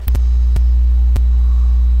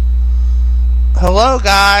Hello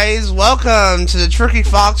guys, welcome to the Tricky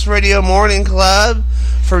Fox Radio Morning Club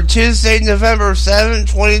for Tuesday, November 7th,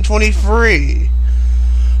 2023.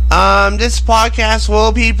 This podcast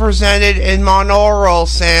will be presented in monaural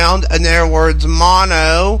sound, in other words,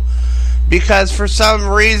 mono, because for some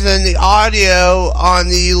reason the audio on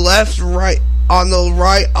the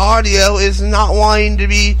right audio is not wanting to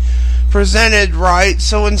be presented right,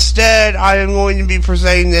 so instead I am going to be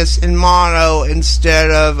presenting this in mono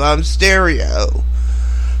instead of stereo.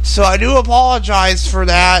 So I do apologize for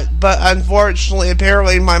that, but unfortunately,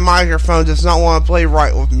 apparently my microphone does not want to play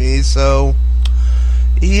right with me, so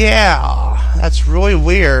yeah, that's really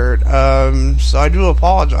weird. So I do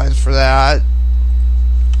apologize for that.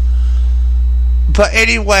 But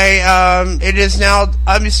anyway, it is now,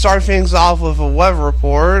 let me start things off with a weather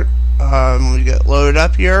report. Let me get loaded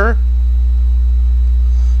up here.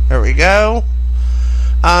 There we go.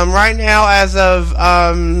 Right now, as of,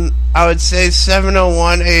 I would say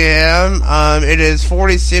 7:01 a.m., it is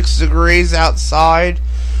 46 degrees outside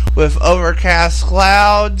with overcast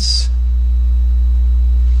clouds.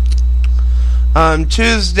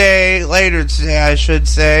 Tuesday, later today, I should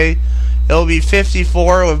say, it'll be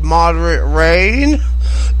 54 with moderate rain.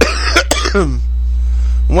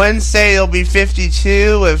 Wednesday, it'll be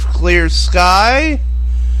 52 with clear sky.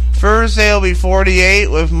 Thursday will be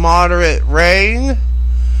 48 with moderate rain.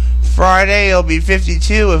 Friday it'll be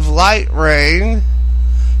 52 with light rain.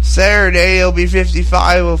 Saturday it'll be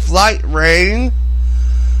 55 with light rain.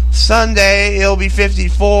 Sunday it'll be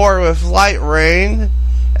 54 with light rain.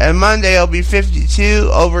 And Monday it'll be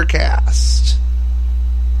 52 overcast.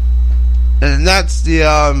 And that's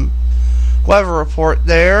the weather report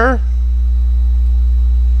there.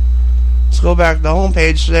 Let's go back to the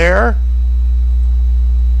homepage there.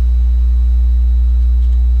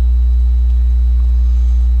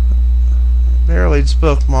 Barely it's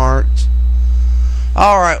bookmarked.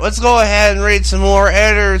 Alright, let's go ahead and read some more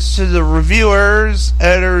editors to the reviewers.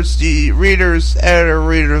 Editors, the readers, editor,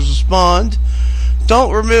 readers respond.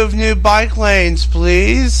 Don't remove new bike lanes,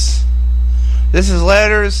 please. This is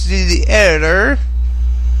letters to the editor.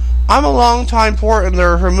 I'm a long-time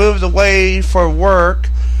Portlander who moved away for work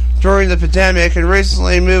during the pandemic and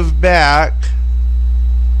recently moved back.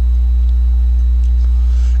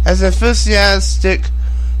 As an enthusiastic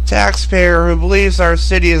taxpayer who believes our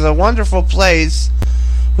city is a wonderful place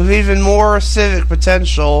with even more civic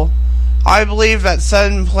potential, I believe that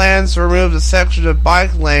sudden plans to remove the section of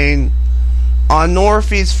bike lane on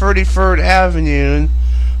Northeast 33rd Avenue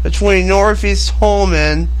between Northeast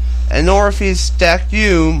Holman and Northeast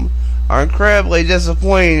Stacum are incredibly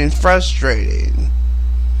disappointing and frustrating.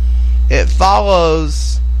 It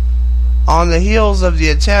follows on the heels of the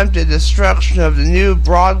attempted destruction of the new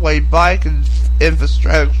Broadway bike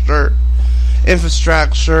infrastructure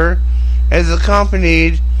is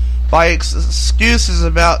accompanied by excuses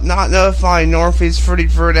about not notifying Northeast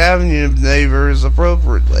 33rd Avenue neighbors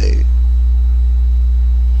appropriately.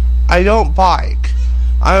 I don't bike.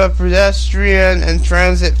 I'm a pedestrian and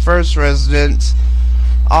transit first resident,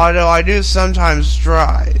 although I do sometimes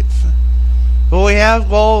drive. But we have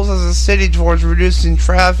goals as a city towards reducing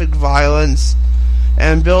traffic violence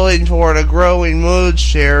and building toward a growing mood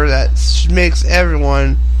share that makes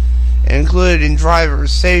everyone, including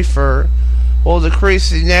drivers, safer, while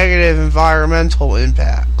decreasing negative environmental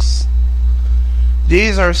impacts.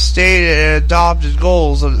 These are stated and adopted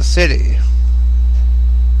goals of the city.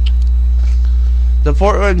 The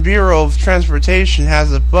Portland Bureau of Transportation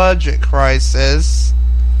has a budget crisis,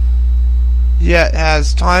 yet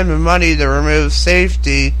has time and money to remove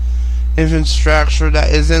safety infrastructure that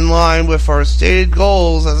is in line with our stated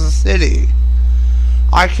goals as a city.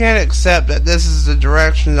 I can't accept that this is the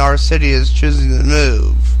direction our city is choosing to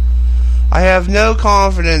move. I have no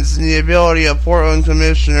confidence in the ability of Portland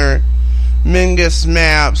Commissioner Mingus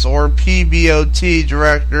Maps or PBOT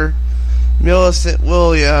Director Millicent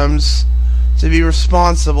Williams to be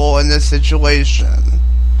responsible in this situation.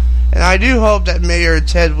 And I do hope that Mayor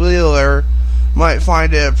Ted Wheeler might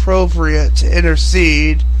find it appropriate to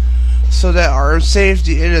intercede so that our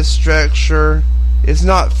safety infrastructure is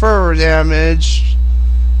not further damaged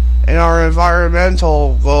and our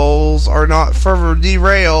environmental goals are not further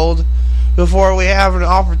derailed before we have an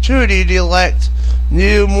opportunity to elect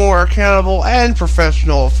new, more accountable and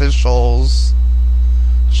professional officials.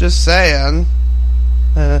 Just saying.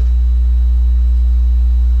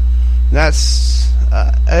 That's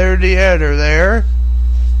editor there.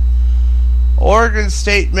 Oregon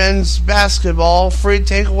State men's basketball, free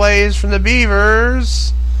takeaways from the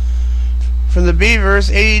Beavers. From the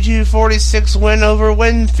Beavers, 82-46 win over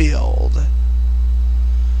Winfield.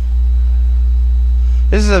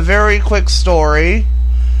 This is a very quick story.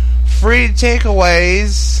 Free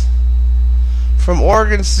takeaways from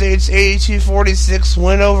Oregon State's 82-46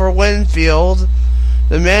 win over Winfield,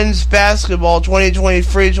 the men's basketball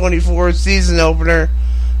 2023-24 season opener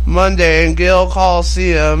Monday in Gill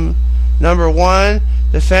Coliseum. Number 1,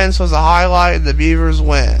 defense was a highlight of the Beavers'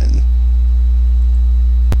 win.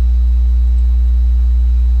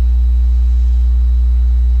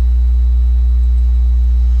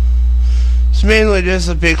 It's mainly just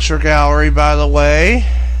a picture gallery, by the way.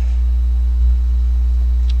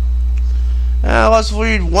 Let's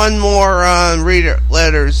read one more reader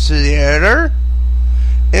letters to the editor.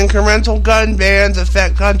 Incremental gun bans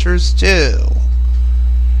affect hunters too.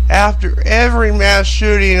 After every mass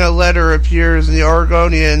shooting, a letter appears in the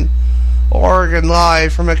Oregonian Oregon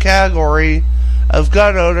Live from a category of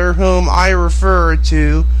gun owner whom I refer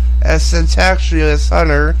to as syntaxuous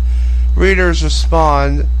hunter. Readers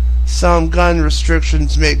respond, some gun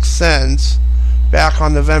restrictions make sense. Back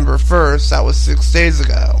on November 1st, that was 6 days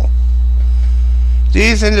ago.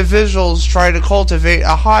 These individuals try to cultivate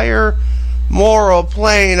a higher moral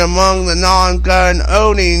plane among the non-gun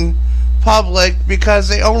owning public because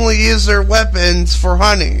they only use their weapons for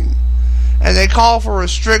hunting, and they call for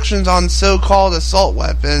restrictions on so-called assault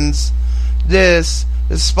weapons. This,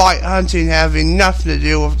 despite hunting having nothing to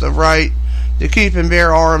do with the right to keep and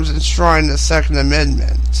bear arms enshrined in the Second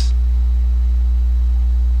Amendment.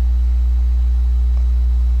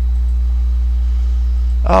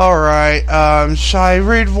 Alright, should I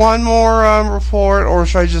read one more report, or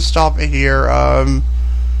should I just stop it here? I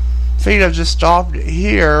think I've just stopped it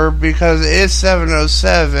here because it is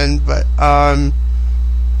 7:07, but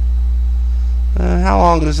how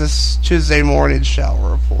long is this Tuesday morning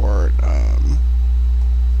shower report?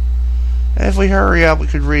 If we hurry up, we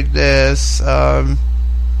could read this.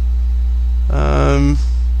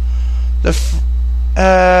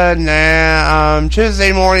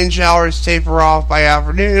 Tuesday morning showers taper off by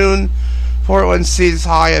afternoon. Portland sees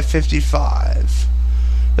high of 55.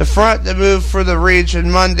 The front that moved for the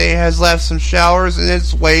region Monday has left some showers in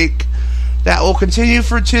its wake that will continue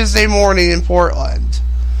for Tuesday morning in Portland.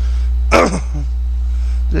 The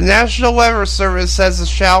National Weather Service says the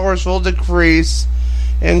showers will decrease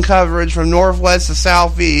in coverage from northwest to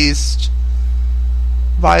southeast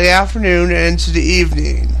by the afternoon and into the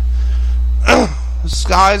evening.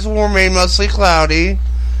 Skies will remain mostly cloudy,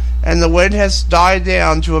 and the wind has died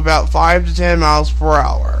down to about 5 to 10 miles per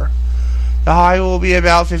hour. The high will be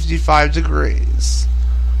about 55 degrees.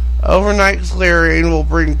 Overnight clearing will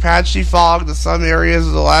bring patchy fog to some areas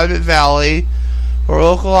of the Willamette Valley, where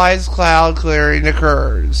localized cloud clearing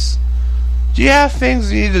occurs. Do you have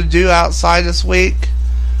things you need to do outside this week?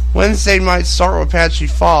 Wednesday might start with patchy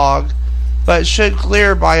fog, but it should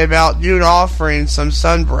clear by about noon, offering some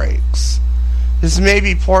sun breaks. This may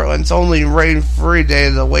be Portland's only rain-free day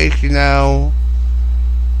of the week, you know.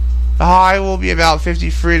 The high will be about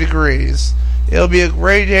 53 degrees. It'll be a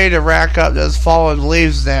great day to rack up those fallen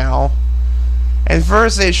leaves now. And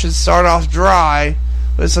first they should start off dry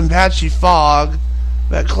with some patchy fog,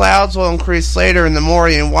 but clouds will increase later in the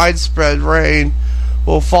morning and widespread rain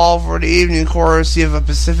will fall for the evening courtesy of a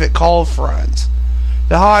Pacific cold front.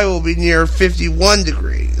 The high will be near 51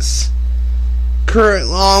 degrees. Current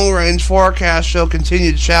long-range forecasts show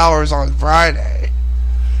continued showers on Friday.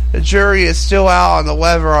 The jury is still out on the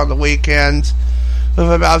weather on the weekend,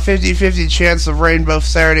 with about 50-50 chance of rain both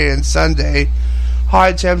Saturday and Sunday.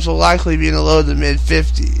 High temps will likely be in the low to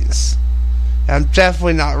mid-50s. I'm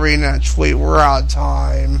definitely not reading that tweet. We're out of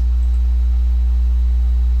time.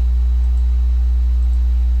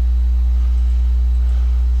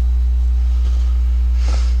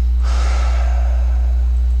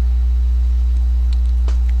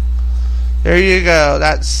 There you go.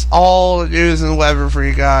 That's all the news and weather for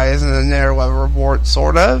you guys, and then their weather report,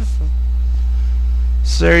 sort of.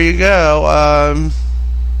 So there you go.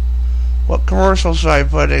 What commercial should I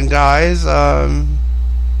put in, guys? Okay,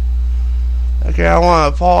 I want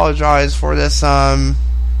to apologize for this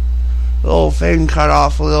little thing cut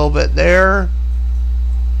off a little bit there.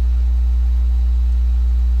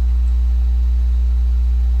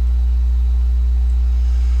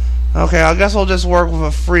 Okay, I guess we'll just work with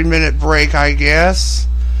a 3-minute break, I guess.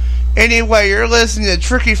 Anyway, you're listening to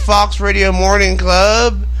Tricky Fox Radio Morning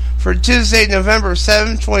Club for Tuesday, November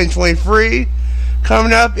 7th, 2023.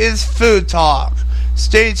 Coming up is Food Talk.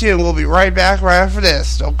 Stay tuned. We'll be right back right after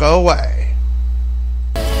this. Don't go away.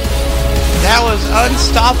 That was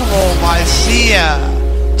Unstoppable by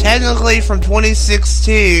Sia. Technically from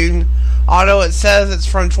 2016, although it says it's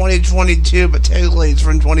from 2022, but technically it's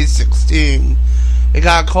from 2016. It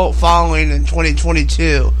got a cult following in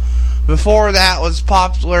 2022. Before that was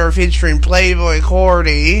popular, featuring Playboy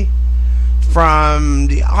Cordy from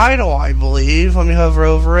The Idol, I believe. Let me hover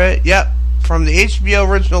over it. Yep, from the HBO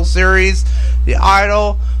original series, The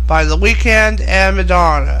Idol, by The Weeknd and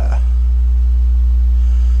Madonna.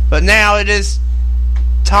 But now it is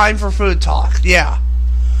time for food talk. Yeah.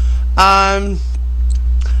 I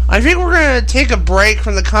think we're going to take a break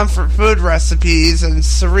from the comfort food recipes and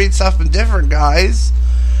read something different, guys.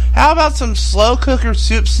 How about some slow cooker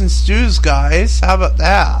soups and stews, guys? How about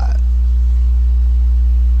that?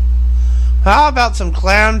 How about some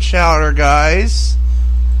clam chowder, guys?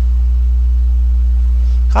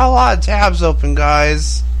 Got a lot of tabs open,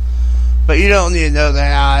 guys. But you don't need to know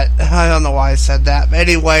that. I don't know why I said that. But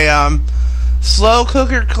anyway, slow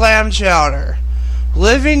cooker clam chowder.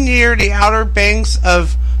 Living near the Outer Banks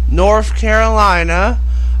of North Carolina,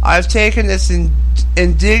 I've taken this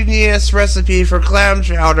ingenious recipe for clam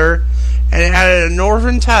chowder and added a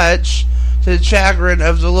northern touch to the chagrin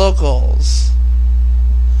of the locals.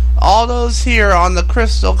 All those here on the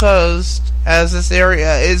Crystal Coast, as this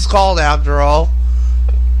area is called after all,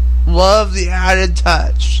 love the added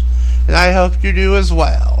touch, and I hope you do as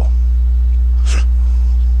well.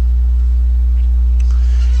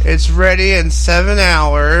 It's ready in 7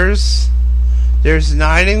 hours. There's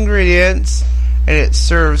 9 ingredients, and it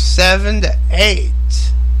serves 7 to 8.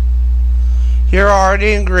 Here are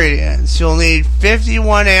the ingredients. You'll need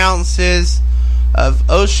 51 ounces of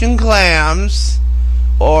ocean clams,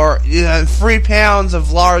 or 3 pounds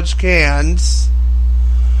of large cans,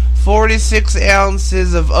 46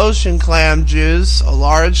 ounces of ocean clam juice, a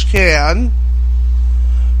large can,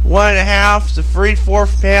 1.5 to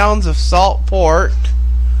 3/4 pounds of salt pork,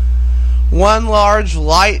 1 large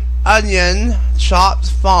light onion chopped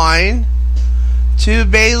fine, 2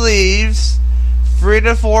 bay leaves, 3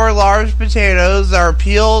 to 4 large potatoes that are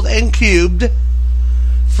peeled and cubed,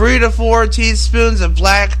 3 to 4 teaspoons of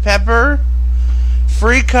black pepper,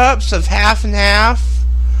 3 cups of half and half,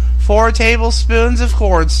 4 tablespoons of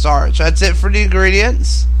cornstarch. That's it for the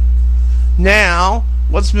ingredients. Now,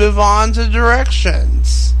 let's move on to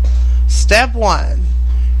directions. Step 1.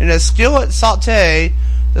 In a skillet, saute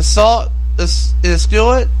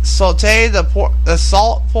the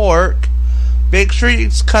salt pork. Make sure you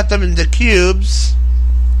cut them into cubes.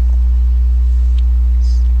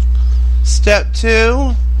 Step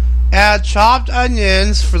 2. Add chopped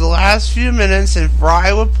onions for the last few minutes and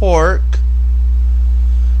fry with pork.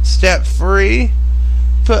 Step 3.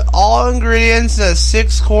 Put all ingredients in a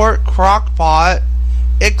 6-quart crock pot,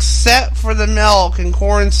 except for the milk and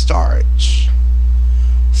cornstarch.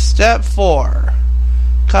 Step 4.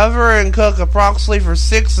 Cover and cook approximately for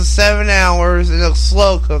 6 to 7 hours in a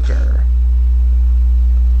slow cooker.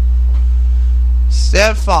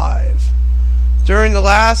 Step 5. During the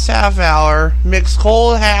last half hour, mix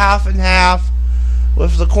cold half and half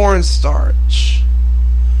with the cornstarch.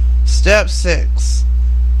 Step 6.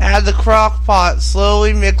 Add the crock pot,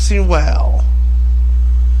 slowly mixing well.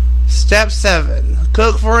 Step 7.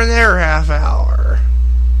 Cook for another half hour.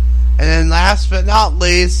 And then last but not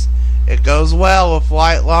least, it goes well with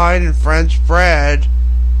white line and French bread.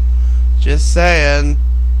 Just saying.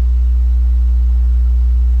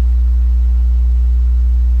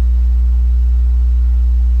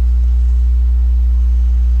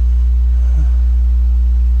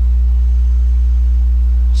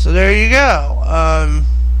 So there you go.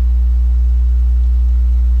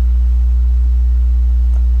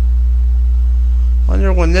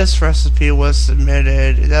 Wonder when this recipe was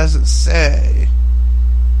submitted. It doesn't say.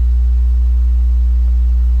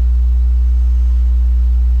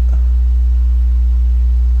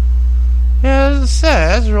 Yeah, it doesn't say.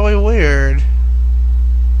 That's really weird.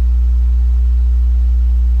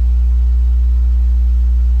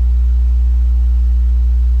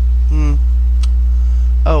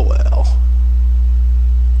 Oh well.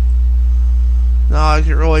 Not like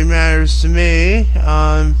it really matters to me.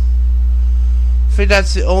 I think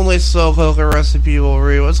that's the only slow cooker recipe we'll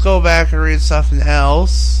read. Let's go back and read something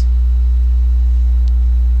else.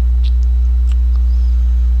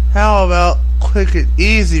 How about quick and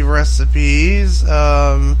easy recipes?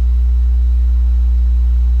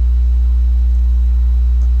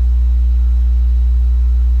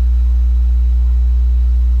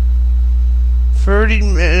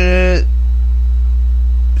 30-minute,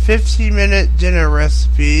 15-minute dinner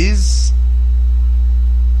recipes.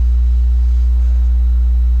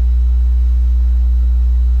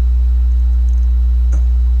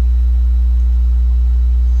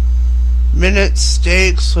 Minute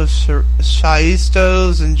steaks with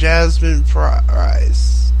chaistos and jasmine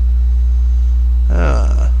rice.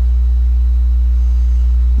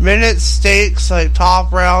 Minute steaks like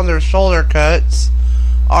top round or shoulder cuts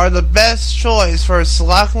are the best choice for a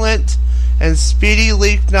succulent and speedy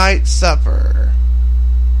weeknight supper.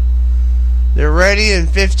 They're ready in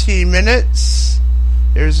 15 minutes.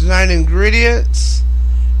 Here's 9 ingredients.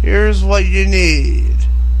 Here's what you need.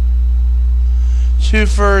 2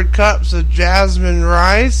 third cups of jasmine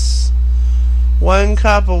rice, 1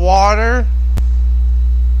 cup of water,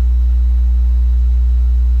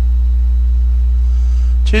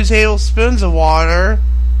 2 tablespoons of water,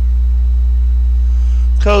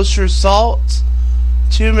 kosher salt,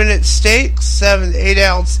 2-minute steaks, 7 to 8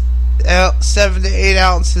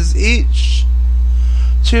 ounces each,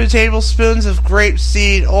 2 tablespoons of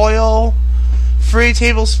grapeseed oil, 3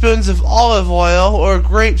 tablespoons of olive oil or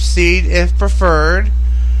grapeseed if preferred,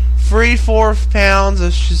 3/4 pounds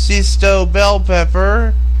of shishito bell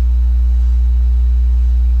pepper,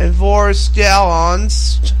 and 4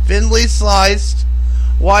 scallions, thinly sliced,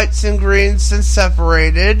 whites and greens and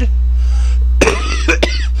separated.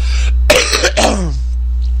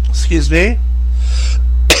 Excuse me.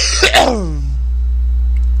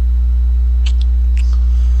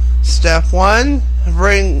 Step 1.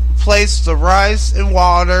 Place the rice and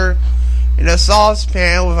water in a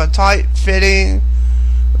saucepan with a tight-fitting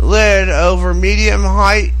lid over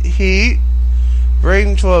medium-high heat.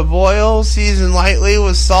 Bring to a boil, season lightly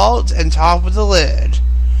with salt, and top with the lid.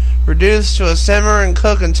 Reduce to a simmer and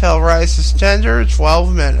cook until rice is tender,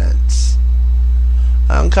 12 minutes.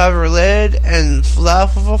 Uncover lid and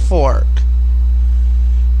fluff with a fork.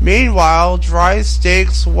 Meanwhile, dry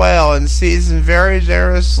steaks well and season very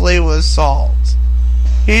generously with salt.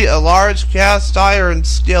 Heat a large cast iron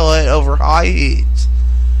skillet over high heat.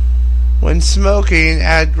 When smoking,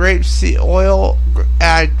 add grapeseed oil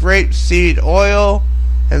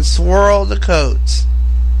and swirl the coat.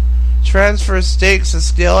 Transfer steaks to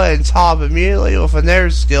skillet and top immediately with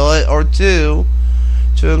another skillet or 2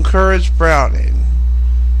 to encourage browning.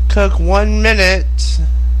 Cook 1 minute.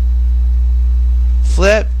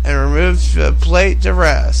 Flip and remove to a plate to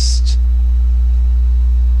rest.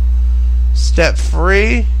 Step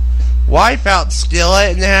 3. Wipe out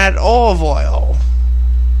skillet and add olive oil.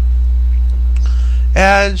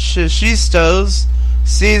 Add shishitos,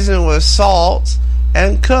 season with salt,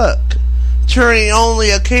 and cook, turning only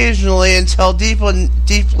occasionally until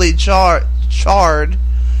deeply charred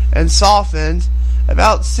and softened,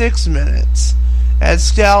 about 6 minutes. Add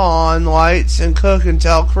scallion whites and cook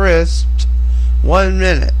until crisped, 1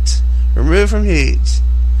 minute. Remove from heat.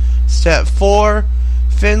 Step 4.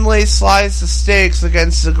 Thinly slice the steaks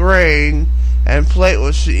against the grain and plate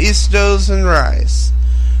with shishitos and rice.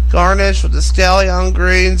 Garnish with the scallion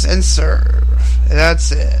greens and serve. And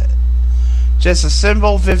that's it. Just a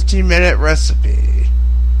simple 15-minute recipe.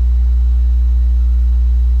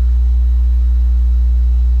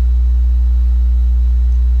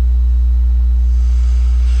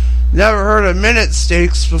 Never heard of minute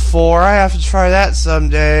steaks before. I have to try that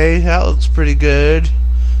someday. That looks pretty good.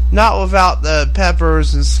 Not without the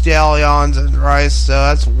peppers and scallions and rice, so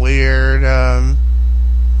that's weird.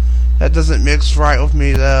 That doesn't mix right with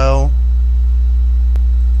me, though.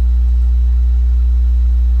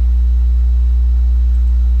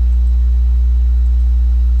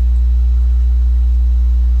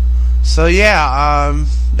 So yeah,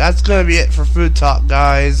 that's gonna be it for Food Talk,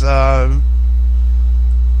 guys. There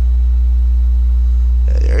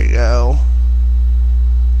you go.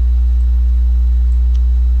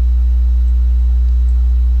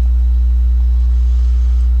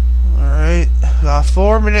 Alright,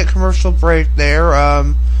 4-minute commercial break there.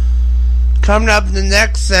 Coming up in the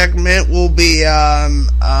next segment will be,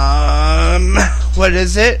 what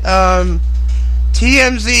is it?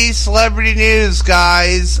 TMZ Celebrity News,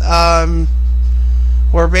 guys.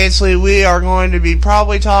 Where basically we are going to be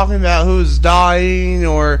probably talking about who's dying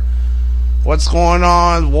or what's going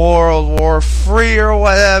on, World War III or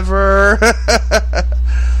whatever.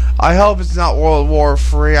 I hope it's not World War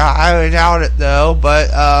III. I highly doubt it, though.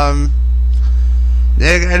 But, and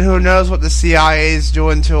who knows what the CIA is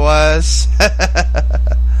doing to us.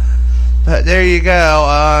 But there you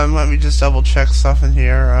go. Let me just double check something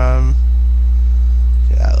here.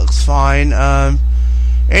 Yeah, it looks fine.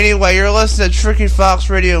 Anyway, you're listening to Tricky Fox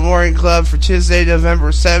Radio Morning Club for Tuesday,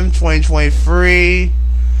 November 7th, 2023.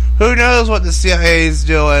 Who knows what the CIA is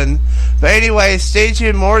doing? But anyway, stay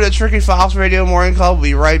tuned. More of the Tricky Fox Radio Morning Club. We'll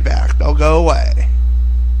be right back. Don't go away.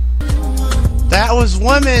 That was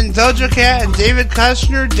Women, Doja Cat, and David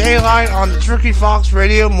Kushner, Daylight on the Tricky Fox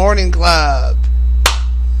Radio Morning Club.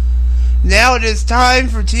 Now it is time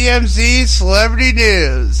for TMZ Celebrity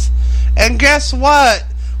News. And guess what?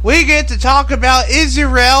 we get to talk about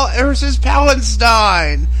Israel versus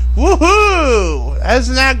Palestine. Woohoo!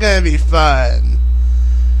 Isn't that going to be fun?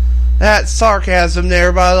 That's sarcasm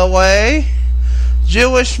there, by the way.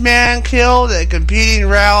 Jewish man killed at competing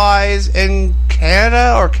rallies in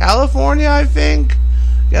Canada or California, I think.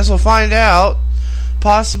 Guess we'll find out.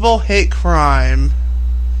 Possible hate crime.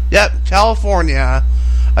 Yep, California.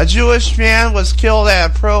 A Jewish man was killed at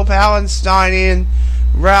a pro-Palestinian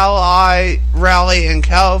rally in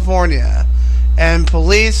California, and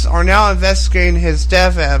police are now investigating his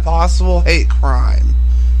death as a possible hate crime.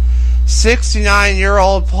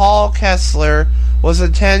 69-year-old Paul Kessler was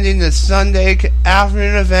attending the Sunday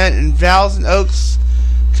afternoon event in Thousand Oaks,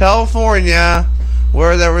 California,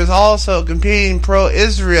 where there was also a competing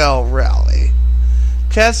pro-Israel rally.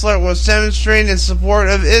 Kessler was demonstrating in support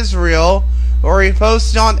of Israel, where he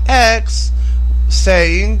posted on X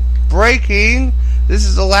saying, "Breaking, this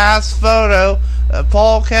is the last photo of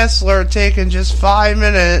Paul Kessler taken just 5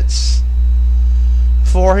 minutes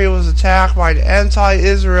before he was attacked by an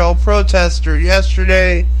anti-Israel protester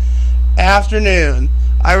yesterday afternoon.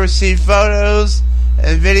 I received photos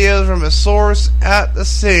and videos from a source at the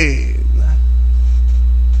scene."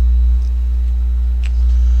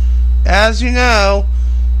 As you know,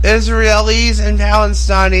 Israelis and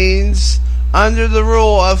Palestinians, under the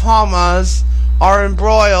rule of Hamas, are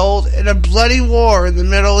embroiled in a bloody war in the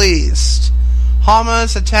Middle East.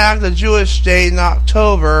 Hamas attacked the Jewish state in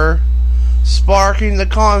October, sparking the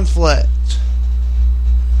conflict.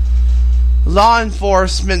 Law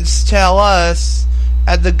enforcement tell us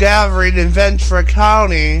at the gathering in Ventura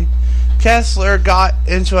County, Kessler got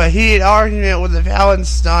into a heated argument with the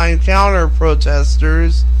Palestine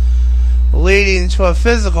counter-protesters, leading to a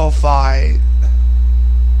physical fight.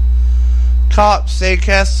 Cops say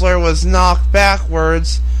Kessler was knocked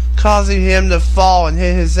backwards, causing him to fall and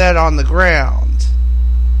hit his head on the ground.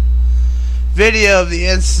 Video of the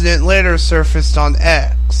incident later surfaced on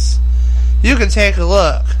X. You can take a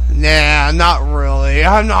look. Nah, not really.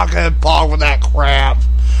 I'm not gonna bog with that crap.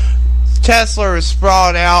 Kessler is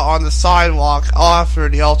sprawled out on the sidewalk after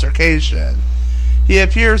the altercation. He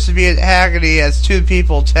appears to be in agony as two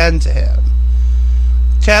people tend to him.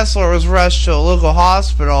 Kessler was rushed to a local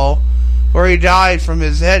hospital where he died from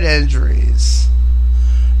his head injuries.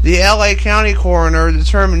 The LA County coroner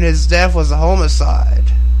determined his death was a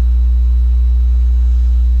homicide.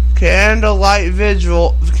 Candlelight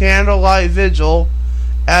vigil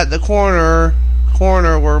at the corner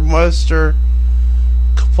where Mr.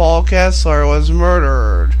 Paul Kessler was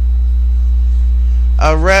murdered.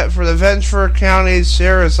 A rep for the Ventura County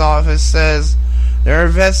Sheriff's Office says they're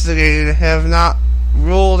investigating and have not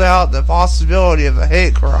ruled out the possibility of a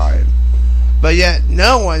hate crime, but yet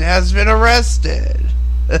no one has been arrested.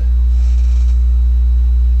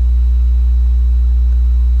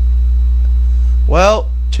 Well,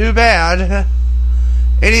 too bad.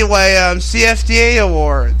 Anyway, CFDA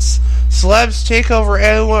awards. Celebs take over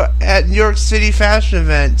at New York City fashion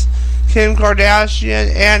event. Kim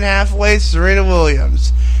Kardashian, Anne Hathaway, Serena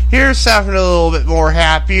Williams. Here's something a little bit more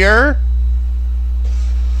happier.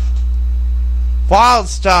 Wild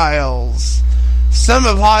Styles. Some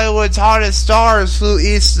of Hollywood's hottest stars flew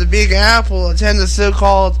east to the Big Apple to attend the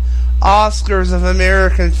so-called Oscars of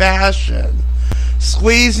American fashion,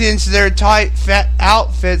 squeezing into their tight, fat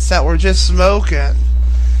outfits that were just smoking.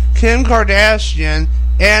 Kim Kardashian,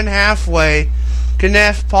 Anne Hathaway,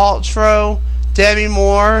 Gwyneth Paltrow, Demi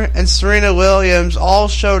Moore, and Serena Williams all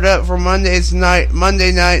showed up for Monday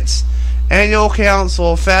night's annual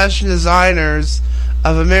Council of Fashion Designers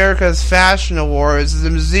of America's Fashion Awards at the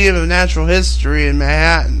Museum of Natural History in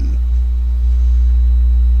Manhattan.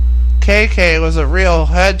 KK was a real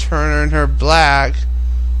head-turner in her black,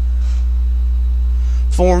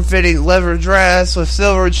 form-fitting leather dress with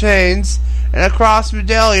silver chains and a cross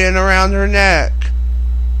medallion around her neck.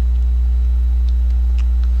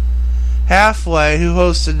 Hathaway, who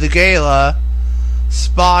hosted the gala,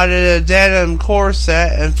 spotted a denim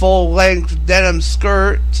corset and full-length denim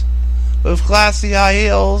skirt with classy high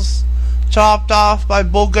heels, topped off by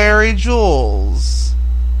Bulgari jewels.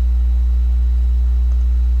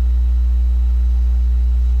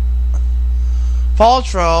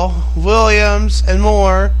 Paltrow, Williams, and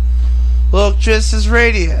Moore looked just as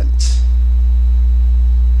radiant.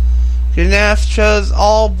 Gwyneth chose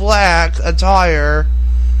all black attire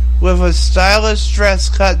with a stylish dress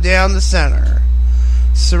cut down the center.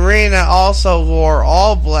 Serena also wore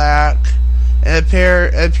all black and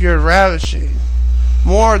appeared ravishing.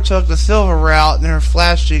 Moore took the silver route in her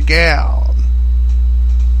flashy gown.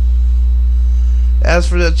 As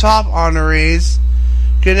for the top honorees,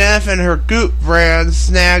 Gneff and her Goop brand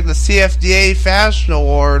snagged the CFDA Fashion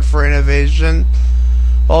Award for innovation,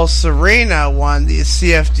 while Serena won the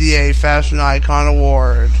CFDA Fashion Icon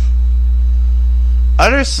Award.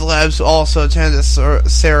 Other celebs also attended the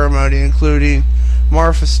ceremony, including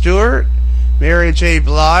Martha Stewart, Mary J.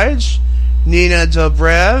 Blige, Nina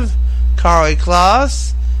Dobrev, Karlie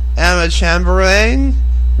Kloss, Emma Chamberlain,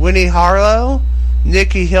 Winnie Harlow,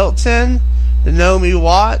 Nikki Hilton, Naomi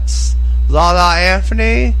Watts, Lala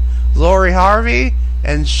Anthony, Lori Harvey,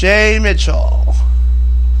 and Shay Mitchell.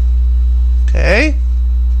 Okay.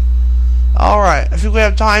 Alright, I think we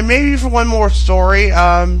have time maybe for one more story.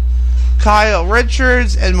 Kyle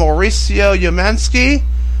Richards and Mauricio Umansky.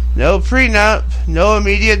 No prenup, no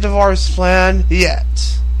immediate divorce plan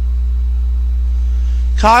yet.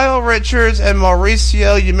 Kyle Richards and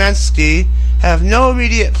Mauricio Umansky have no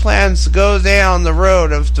immediate plans to go down the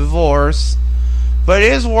road of divorce, but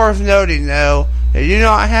it is worth noting, though, they do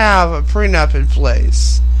not have a prenup in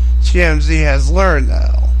place. TMZ has learned,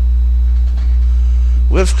 though.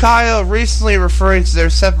 With Kyle recently referring to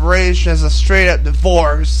their separation as a straight-up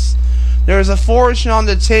divorce, there is a fortune on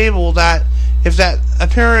the table that if that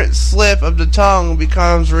apparent slip of the tongue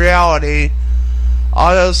becomes reality,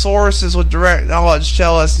 although sources with direct knowledge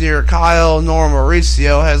tell us neither Kyle nor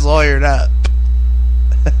Mauricio has lawyered up.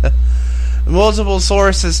 Multiple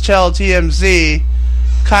sources tell TMZ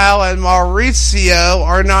Kyle and Mauricio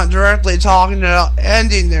are not directly talking about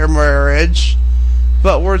ending their marriage,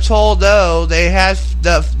 but we're told, though, they have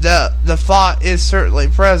the thought is certainly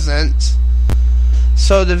present.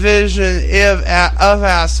 So division of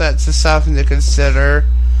assets is something to consider,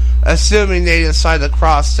 assuming they decide to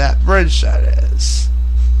cross that bridge, that is.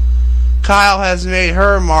 Kyle has made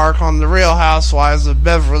her mark on the Real Housewives of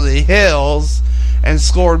Beverly Hills and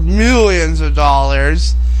scored millions of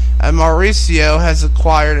dollars, and Mauricio has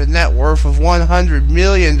acquired a net worth of $100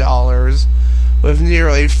 million with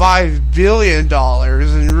nearly $5 billion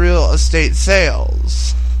in real estate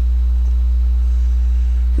sales.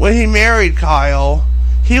 When he married Kyle,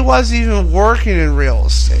 he wasn't even working in real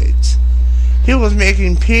estate. He was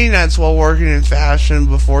making peanuts while working in fashion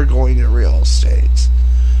before going to real estate,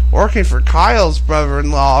 working for Kyle's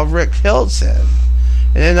brother-in-law, Rick Hilton,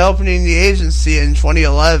 and then opening the agency in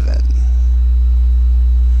 2011.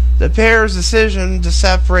 The pair's decision to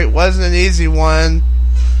separate wasn't an easy one.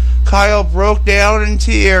 Kyle broke down in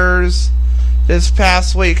tears this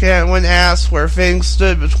past weekend when asked where things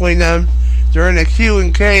stood between them during a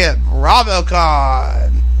Q&K at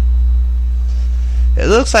BravoCon. It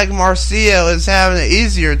looks like Mauricio is having an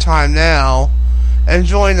easier time now,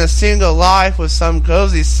 enjoying a single life with some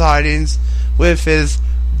cozy sightings with his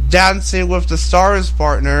Dancing with the Stars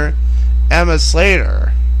partner, Emma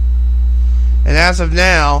Slater. And as of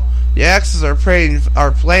now, the exes are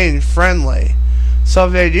playing friendly. So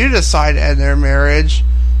if they do decide to end their marriage,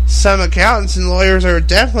 some accountants and lawyers are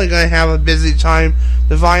definitely going to have a busy time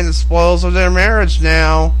dividing the spoils of their marriage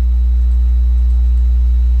now.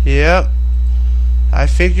 Yep. I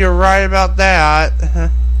think you're right about that.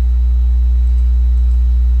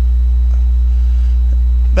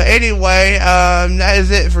 But anyway, that is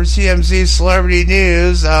it for TMZ Celebrity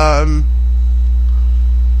News.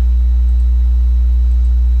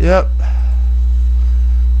 Yep.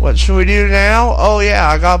 What should we do now? Oh yeah,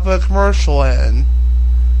 I gotta put a commercial in.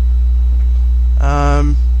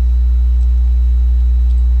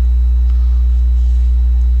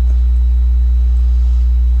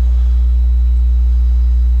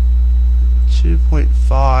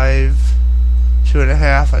 .5,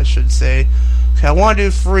 2.5, I should say. Okay, I want to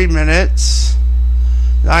do 3 minutes.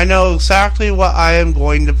 I know exactly what I am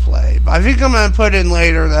going to play, but I think I'm going to put in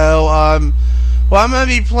later, though. What I'm going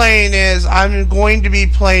to be playing is I'm going to be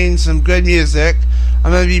playing some good music.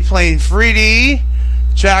 I'm going to be playing 3D,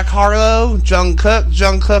 Jack Harlow,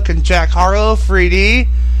 Jungkook and Jack Harlow, 3D,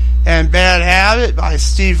 and Bad Habit by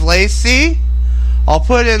Steve Lacy. I'll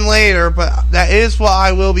put in later, but that is what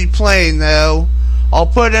I will be playing, though. I'll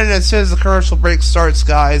put in as soon as the commercial break starts,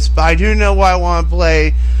 guys, but I do know what I want to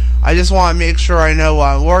play. I just want to make sure I know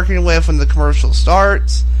what I'm working with when the commercial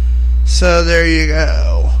starts. So there you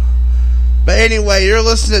go. But anyway, you're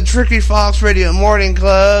listening to Tricky Fox Radio Morning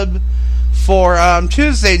Club for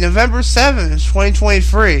Tuesday, November 7th,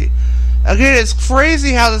 2023. Again, it's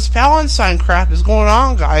crazy how this Palestine crap is going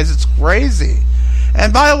on, guys. It's crazy.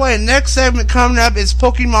 And by the way, next segment coming up is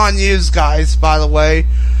Pokemon News, guys, by the way.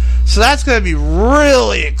 So that's going to be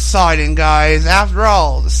really exciting, guys. After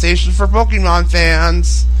all, the station for Pokemon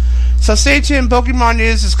fans. So stay tuned. Pokemon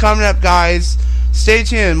News is coming up, guys. Stay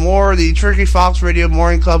tuned. More of the Tricky Fox Radio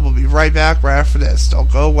Morning Club will be right back right after this. Don't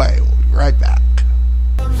go away. We'll be right back.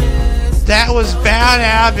 Yes. That was Bad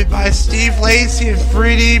Habit by Steve Lacy and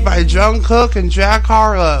Freedy by Jungkook and Jack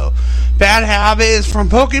Harlow. Bad Habit is from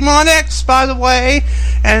Pokemon X, by the way.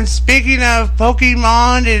 And speaking of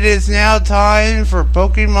Pokemon, it is now time for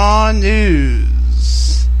Pokemon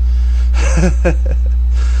News.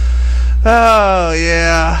 Oh,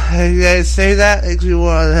 yeah. You guys say that? Makes me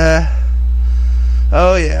want to...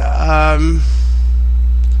 Oh, yeah.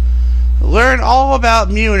 Learn all about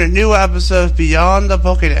Mew in a new episode of Beyond the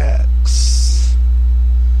Pokédex,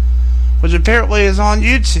 which apparently is on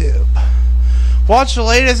YouTube. Watch the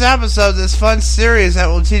latest episode of this fun series that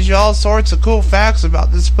will teach you all sorts of cool facts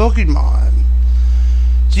about this Pokemon.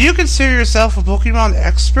 Do you consider yourself a Pokemon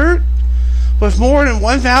expert? With more than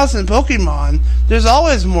 1,000 Pokemon, there's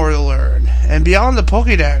always more to learn, and Beyond the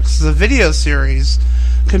Pokédex is a video series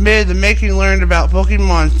committed to making learning about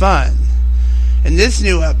Pokemon fun. In this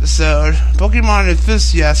new episode, Pokemon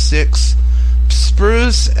enthusiasts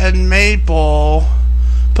Spruce and Maple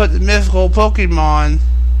put the mythical Pokemon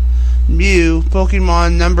Mew,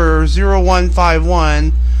 Pokemon number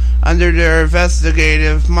 0151, under their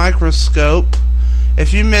investigative microscope.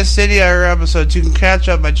 If you missed any other episodes, you can catch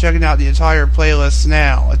up by checking out the entire playlist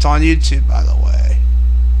now. It's on YouTube, by the way.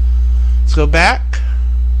 Let's go back.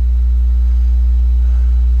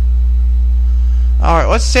 Alright,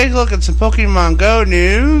 let's take a look at some Pokemon Go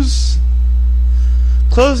news.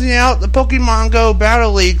 Closing out the Pokemon Go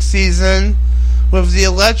Battle League season with the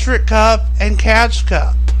Electric Cup and Catch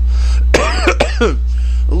Cup.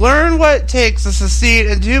 Learn what it takes to succeed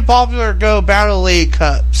in two popular Go Battle League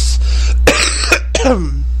Cups.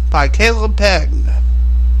 By Caleb Pegg.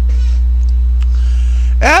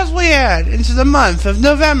 As we head into the month of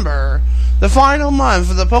November, the final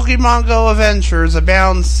month of the Pokemon Go Adventures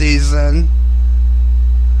Abound season,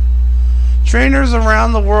 trainers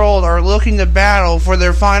around the world are looking to battle for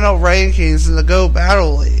their final rankings in the Go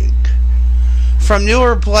Battle League. From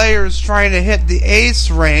newer players trying to hit the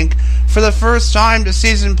ace rank for the first time to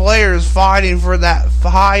seasoned players fighting for that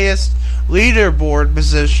highest leaderboard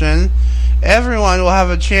position, everyone will have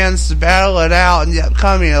a chance to battle it out in the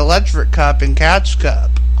upcoming Electric Cup and Catch Cup.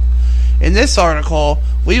 In this article,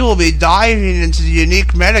 we will be diving into the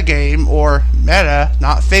unique metagame, or meta,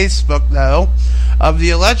 not Facebook though, of the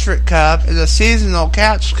Electric Cup and the seasonal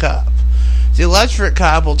Catch Cup. The Electric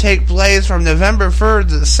Cup will take place from November 3rd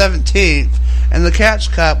to the 17th, and the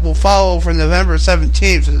Catch Cup will follow from November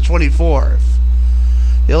 17th to the 24th.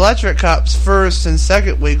 The Electric Cup's first and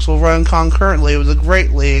second weeks will run concurrently with the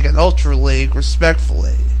Great League and Ultra League,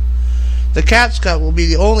 respectively. The Catch Cup will be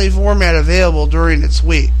the only format available during its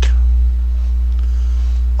week.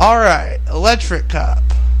 Alright, Electric Cup.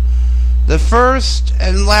 The first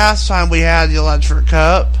and last time we had the Electric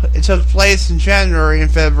Cup, it took place in January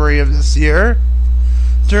and February of this year,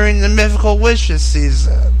 during the Mythical Wishes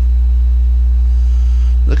season.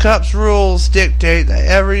 The Cup's rules dictate that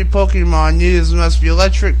every Pokemon used must be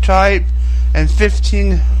Electric type and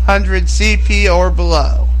 1500 CP or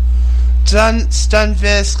below.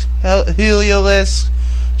 Stunfisk, Heliolisk,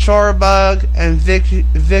 Charbug, and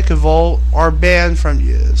Vikavolt are banned from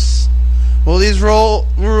use. While these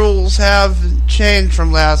rules have changed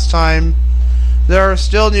from last time, there are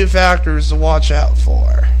still new factors to watch out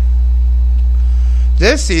for.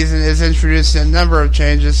 This season is introducing a number of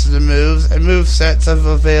changes to the moves and movesets of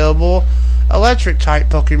available Electric-type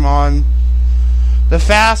Pokemon. The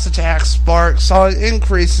Fast Attack Spark saw an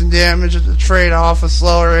increase in damage at the trade-off of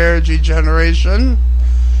slower energy generation.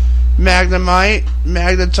 Magnemite,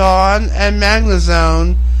 Magneton, and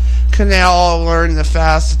Magnezone can now all learn the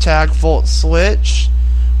Fast Attack Volt Switch,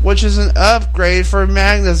 which is an upgrade for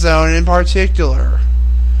Magnezone in particular.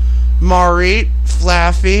 Mareep,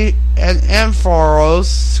 Flaffy, and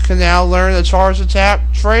Ampharos can now learn the Charge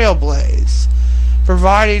Attack Trailblaze,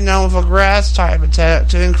 providing them with a Grass-type attack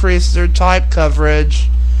to increase their type coverage.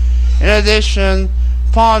 In addition,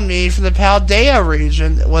 Pawmi from the Paldea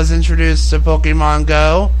region was introduced to Pokemon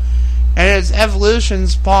Go, and its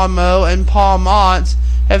evolutions Pawmo and Pawmont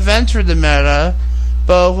have entered the meta,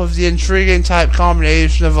 both with the intriguing type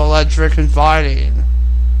combination of Electric and Fighting.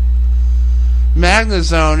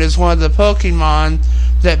 Magnezone is one of the Pokemon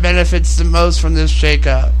that benefits the most from this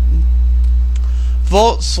shakeup.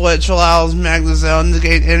 Volt Switch allows Magnezone to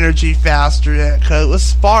gain energy faster than it could with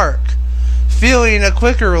Spark, fueling a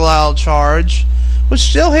quicker wild charge, which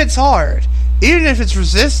still hits hard, even if it's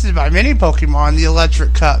resisted by many Pokemon in the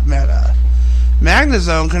Electric Cup meta.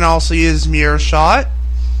 Magnezone can also use Mirror Shot,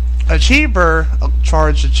 a cheaper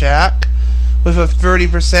charge attack, with a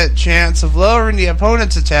 30% chance of lowering the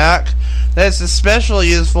opponent's attack that is especially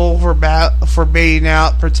useful for baiting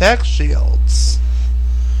out Protect Shields.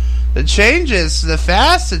 The changes to the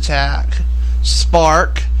fast attack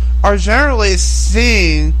spark are generally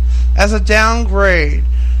seen as a downgrade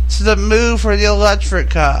to the move for the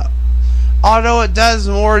electric cup. Although it does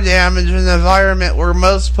more damage in an environment where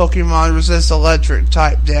most Pokemon resist electric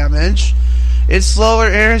type damage, its lower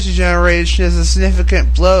energy generation is a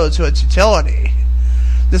significant blow to its utility.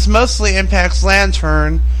 This mostly impacts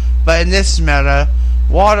Lantern, but in this meta,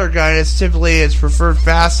 Water Gun is typically its preferred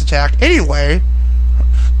fast attack anyway,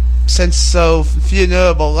 since so few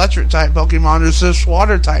notable electric type Pokemon resist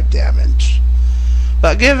water type damage.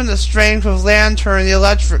 But given the strength of Lantern, the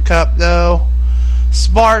electric cup though,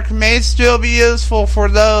 Spark may still be useful for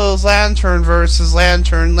those Lantern versus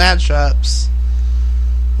Lantern matchups.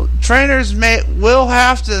 Trainers will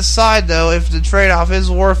have to decide though if the trade-off is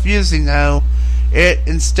worth using though it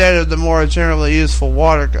instead of the more generally useful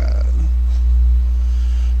Water Gun.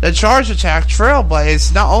 The Charge Attack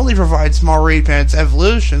Trailblaze not only provides Mareep and its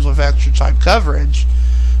evolutions with extra type coverage,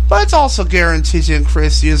 but it's also guaranteed to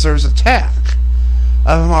increase the user's attack.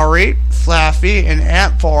 Of Mareep, Flaffy, and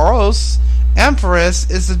Ampharos, Empress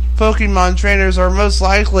is the Pokemon trainers are most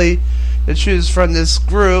likely to choose from this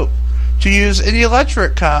group to use in the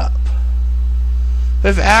Electric Cup.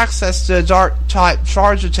 With access to a Dark-type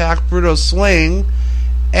Charge Attack Brutal Swing,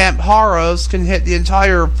 Ampharos can hit the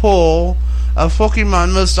entire pool of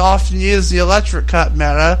Pokemon most often used in the Electric Cup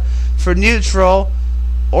meta for neutral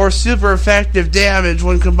or super effective damage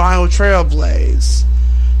when combined with Trailblaze.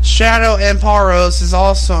 Shadow Ampharos is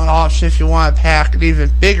also an option if you want to pack an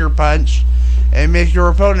even bigger punch and make your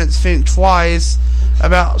opponents think twice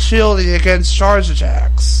about shielding against charge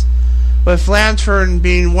attacks. With Lantern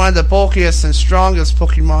being one of the bulkiest and strongest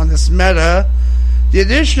Pokemon in this meta, the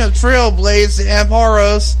addition of Trailblaze to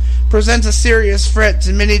Ampharos presents a serious threat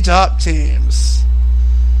to many top teams.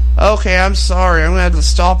 Okay, I'm sorry, I'm going to have to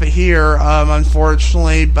stop it here,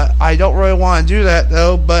 unfortunately, but I don't really want to do that,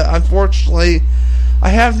 though, but unfortunately, I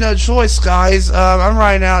have no choice, guys. I'm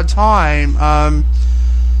running out of time,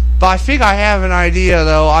 but I think I have an idea,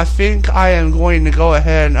 though. I think I am going to go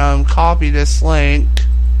ahead and copy this link,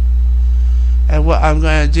 and what I'm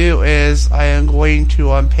going to do is I am going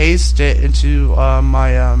to paste it into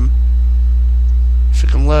my if it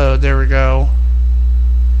can load, there we go.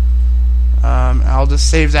 I'll just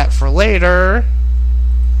save that for later,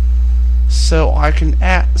 so I can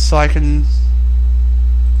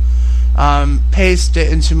paste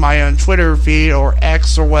it into my own Twitter feed or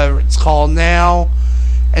X or whatever it's called now,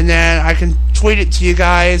 and then I can tweet it to you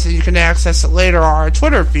guys, and you can access it later on our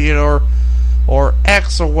Twitter feed or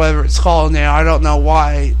X or whatever it's called now. I don't know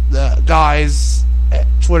why the guys at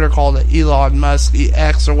Twitter called it Elon Musk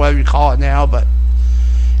X or whatever you call it now, but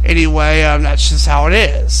anyway, that's just how it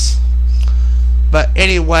is. But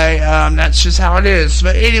anyway, that's just how it is.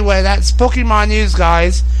 But anyway, that's Pokemon news,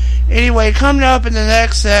 guys. Anyway, coming up in the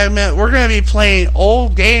next segment, we're going to be playing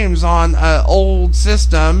old games on an old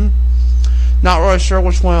system. Not really sure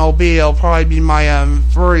which one it'll be. It'll probably be my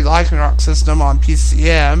Furry Lycanroc system on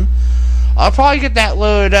PCem. I'll probably get that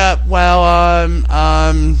loaded up,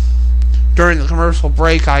 during the commercial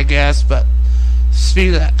break, I guess. But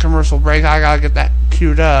speaking of that commercial break, I gotta get that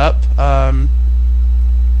queued up.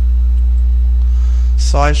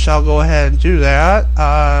 So I shall go ahead and do that.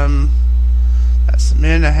 That's a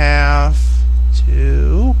minute and a half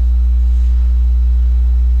to...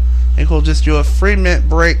 I think we'll just do a 3-minute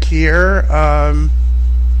break here.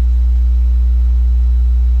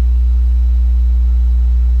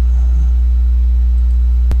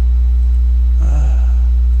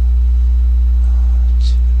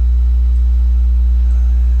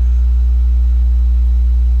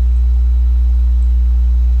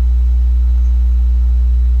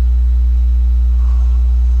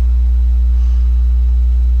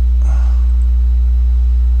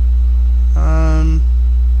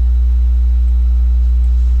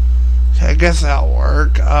 I guess that'll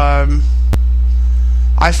work. I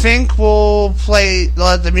think we'll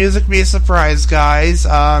let the music be a surprise, guys.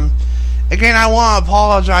 Again, I want to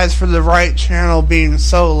apologize for the right channel being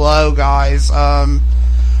so low, guys.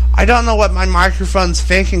 I don't know what my microphone's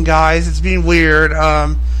thinking, guys. It's being weird.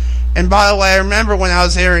 And by the way, I remember when I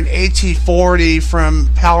was airing AT40 from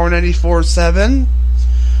Power 94.7.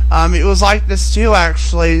 It was like this too,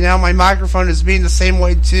 actually. Now my microphone is being the same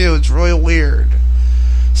way too. It's really weird.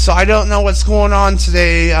 So I don't know what's going on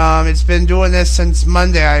today. It's been doing this since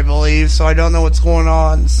Monday, I believe, so I don't know what's going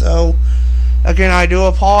on. So, again, I do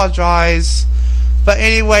apologize. But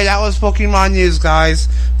anyway, that was Pokemon news, guys.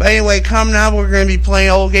 But anyway, coming up, we're going to be playing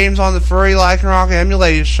old games on the Furry Lycanroc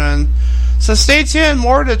emulation. So stay tuned.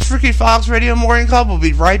 More of the Tricky Fox Radio Morning Club. We'll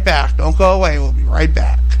be right back. Don't go away. We'll be right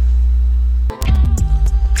back.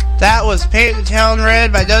 That was Paint the Town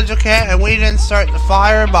Red by Doja Cat and We Didn't Start the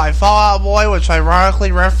Fire by Fall Out Boy, which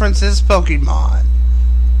ironically references Pokemon.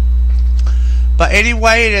 But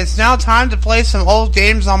anyway, it is now time to play some old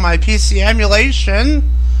games on my PC emulation.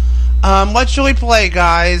 What should we play,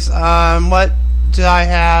 guys? What did I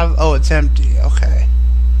have? Oh, it's empty. Okay.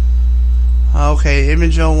 Okay,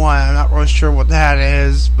 Image 01. I'm not really sure what that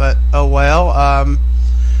is, but oh well.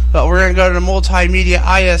 But we're going to go to the multimedia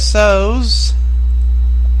ISOs.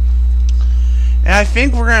 And I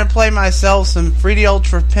think we're going to play myself some 3D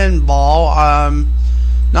Ultra Pinball.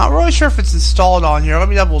 Not really sure if it's installed on here. Let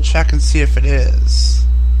me double check and see if it is.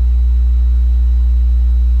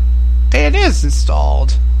 Okay, it is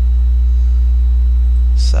installed.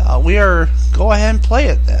 So we are go ahead and play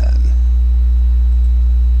it then.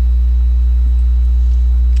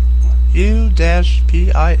 U-P-I-N-B-A-O,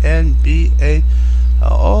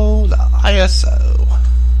 the ISO.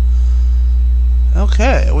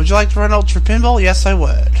 Okay, would you like to run Ultra Pinball? Yes, I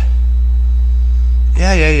would.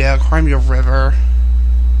 Yeah, Crimea River.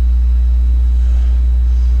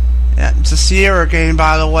 Yeah, it's a Sierra game,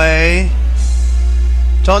 by the way.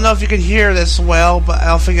 Don't know if you can hear this well, but I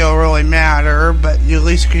don't think it'll really matter. But you at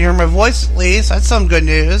least can hear my voice at least. That's some good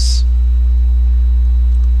news.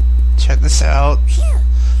 Check this out.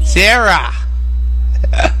 Sierra!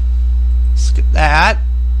 Skip that.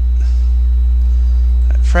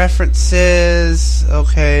 Preferences.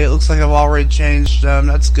 Okay, it looks like I've already changed them.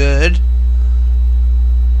 That's good.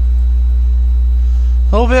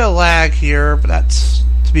 A little bit of lag here, but that's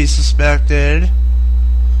to be suspected.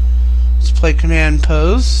 Let's play Command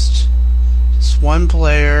Post. Just one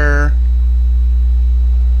player.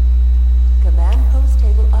 Command Post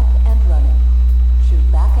table up and running. Shoot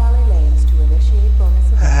back alley lanes to initiate bonus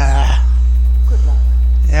events. Good luck.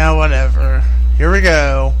 Yeah, whatever. Here we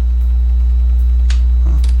go.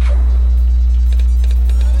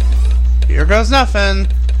 Here goes nothing.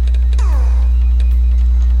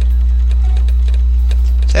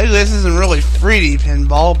 Technically, this isn't really 3D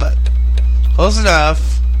pinball, but close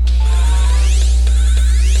enough.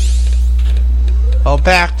 Well,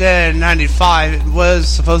 back then, in 95, it was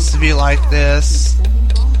supposed to be like this.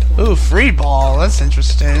 Ooh, free ball. That's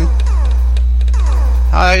interesting.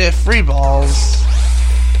 How did I get free balls?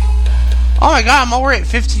 Oh my god, I'm already at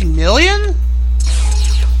 15 million?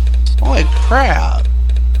 Holy crap.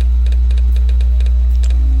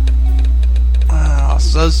 Oh,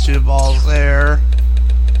 so those two balls there.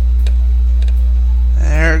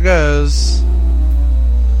 There it goes.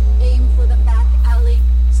 Aim for the back alley.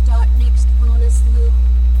 Start next bonus loop.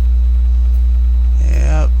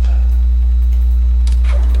 Yep.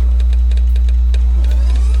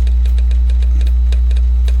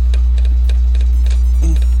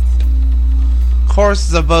 Of course,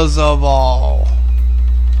 it's a bozo ball.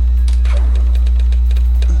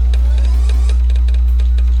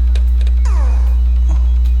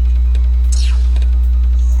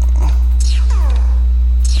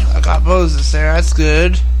 I got Moses there, that's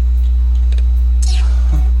good.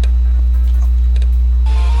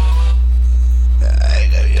 I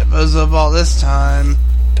gotta get bozo ball this time.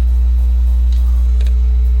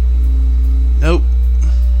 Nope.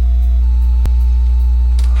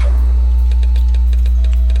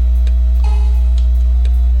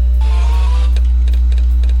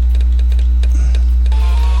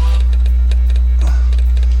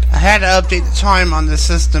 I had to update the time on the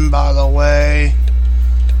system, by the way,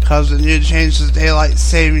 because the new changes daylight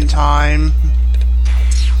saving time.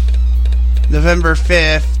 November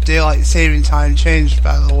 5th, daylight saving time changed,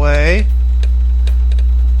 by the way.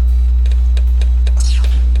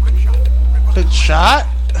 Quick shot.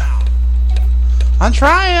 I'm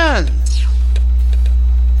trying.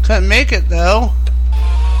 Couldn't make it though.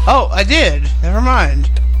 Oh, I did. Never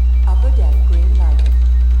mind. Upper deck green light.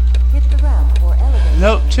 Hit the ramp or elevator.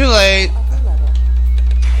 Nope, too late.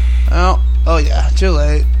 Oh yeah, too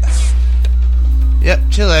late. Yep,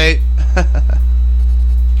 too late.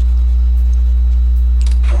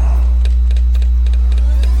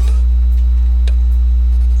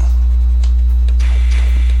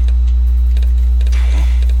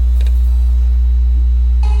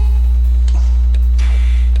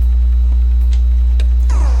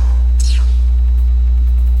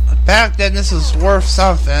 Back then, this was worth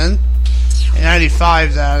something. In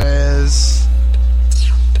 95, that is.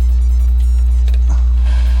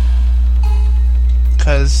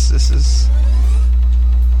 Because this is...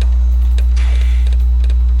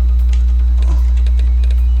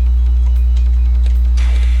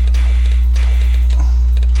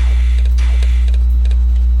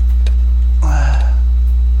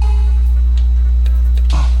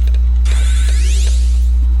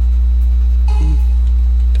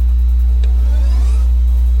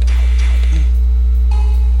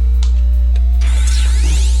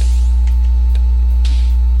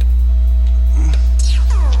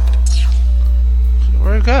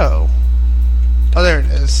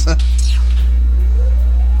 Oops.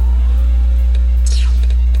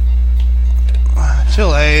 Too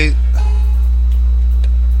late.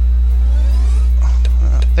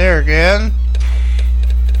 There again.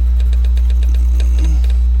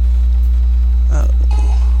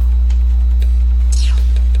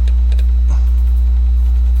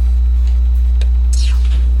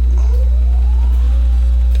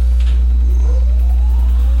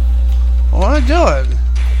 What am I doing?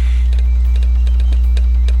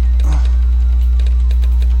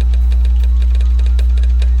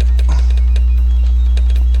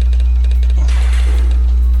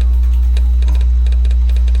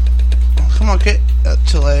 Come on, get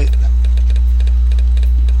too late.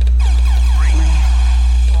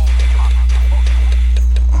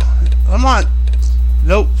 Come on.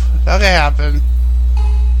 Nope. That can happen.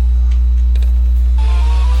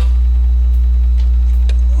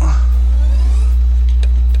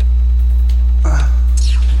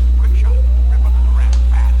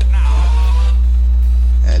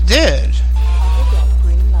 It did.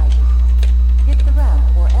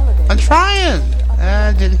 I'm trying.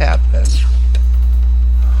 That didn't happen.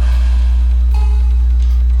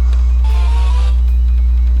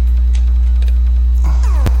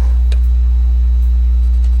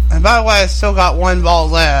 And by the way, I still got one ball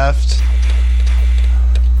left.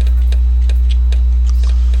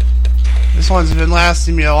 This one's been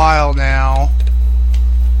lasting me a while now.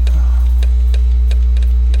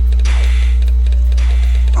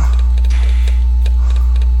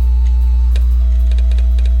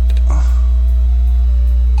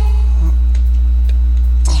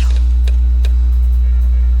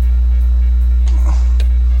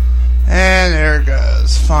 And there it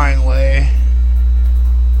goes, finally.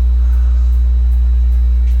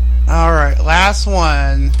 Alright, last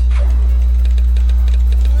one.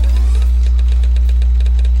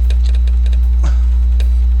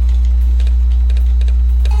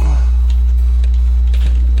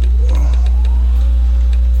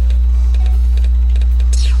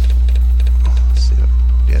 Let's see if I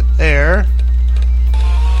can get there.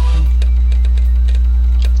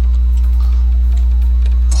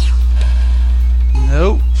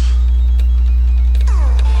 Nope.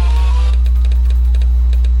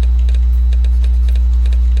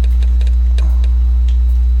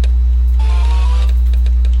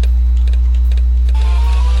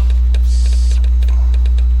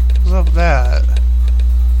 What's up with that?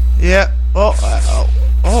 Yep. Oh,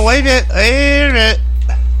 wait a minute. Wait a minute.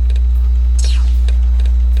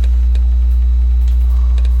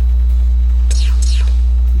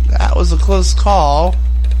 That was a close call.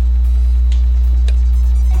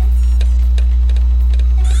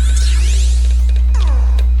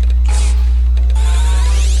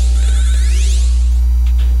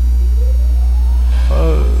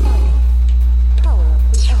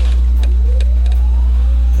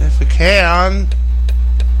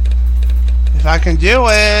 If I can do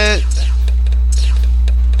it.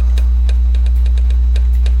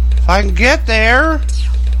 If I can get there.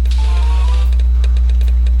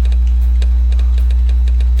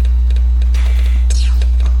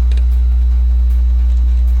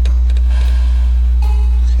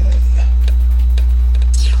 Okay.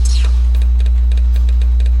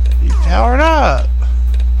 You powered up.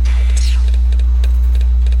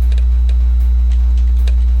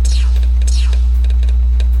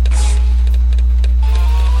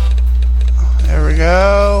 There we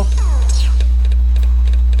go.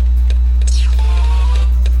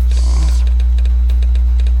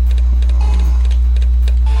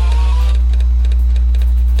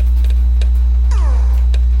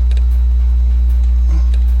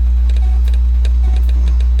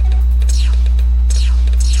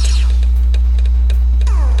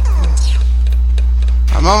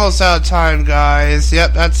 I'm almost out of time, guys.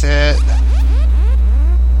 Yep, that's it.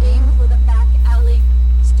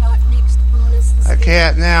 I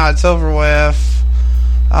can't now, it's over with.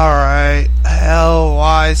 Alright.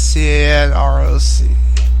 LYCNROC.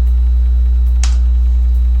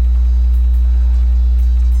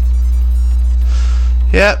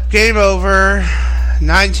 Yep, game over.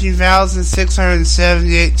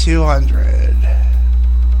 19,678,200.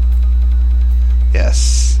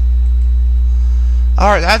 Yes.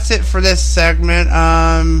 Alright, that's it for this segment.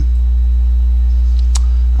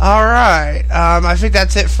 Alright, I think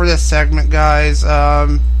that's it for this segment, guys.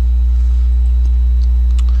 Coming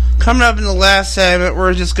up in the last segment,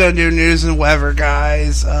 we're just going to do news and weather,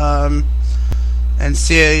 guys. And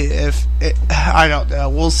see if I don't know.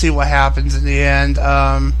 We'll see what happens in the end.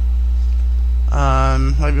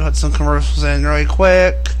 Maybe put some commercials in really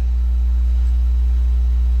quick.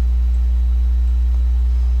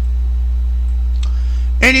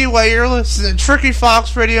 Anyway, you're listening to Tricky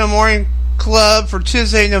Fox Radio Morning Club for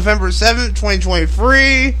Tuesday, November 7th,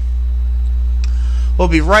 2023. We'll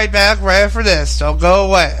be right back right after this. Don't go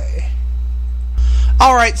away.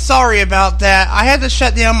 Alright, sorry about that. I had to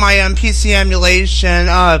shut down my PC emulation.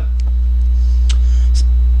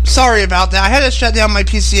 Sorry about that. I had to shut down my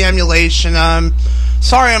PC emulation.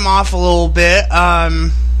 Sorry I'm off a little bit.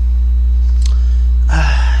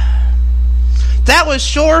 That was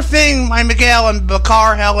Sure Thing by Miguel and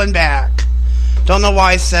Bakar Hell and Back. Don't know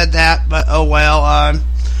why I said that, but oh well.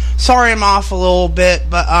 Sorry I'm off a little bit,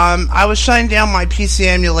 but I was shutting down my PC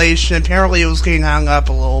emulation. Apparently it was getting hung up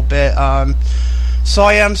a little bit. So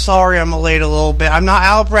I am sorry I'm late a little bit. I'm not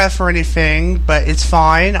out of breath or anything, but it's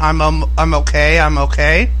fine. I'm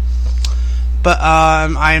okay. But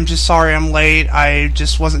I am just sorry I'm late. I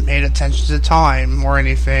just wasn't paying attention to the time or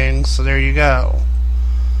anything. So there you go.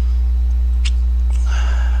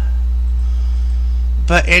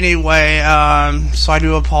 But anyway, so I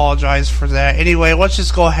do apologize for that. Anyway, let's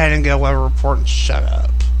just go ahead and get a weather report and shut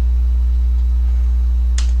up.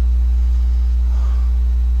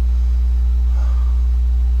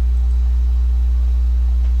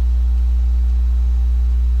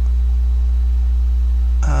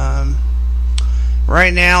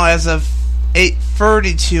 Right now, as of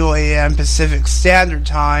 8:32 a.m. Pacific Standard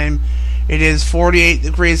Time, it is 48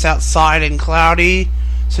 degrees outside and cloudy.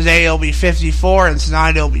 Today it'll be 54, and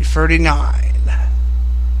tonight it'll be 39.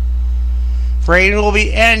 Rain will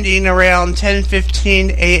be ending around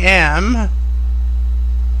 10:15 a.m.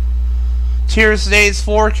 Here's today's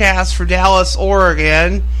forecast for Dallas,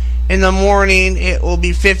 Oregon. In the morning, it will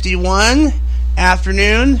be 51.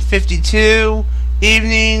 Afternoon, 52.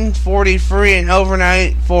 Evening, 43, and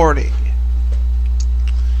overnight, 40.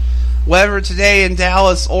 Weather today in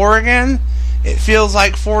Dallas, Oregon. It feels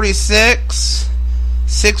like 46.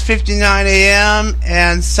 6:59 a.m.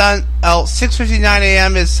 and 6:59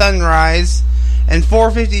 a.m. is sunrise, and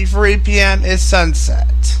 4:53 p.m. is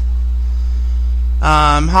sunset.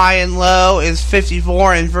 High and low is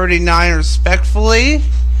 54 and 39 respectively.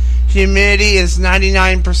 Humidity is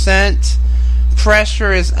 99%.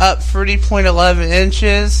 Pressure is up 30.11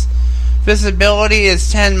 inches. Visibility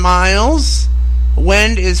is 10 miles.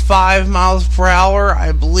 Wind is 5 miles per hour,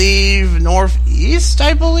 I believe, northeast,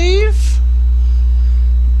 I believe.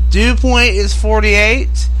 Dew point is 48.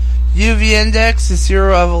 UV index is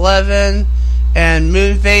 0 of 11. And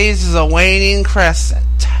moon phase is a waning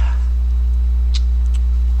crescent.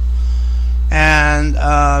 And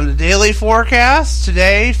the daily forecast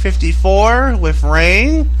today, 54 with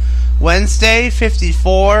rain. Wednesday,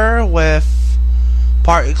 54 with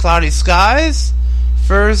partly cloudy skies.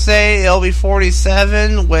 Thursday, it'll be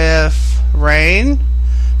 47 with rain.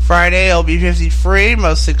 Friday, it'll be 53,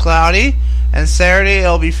 mostly cloudy. And Saturday,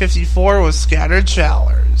 it'll be 54 with scattered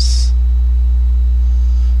showers.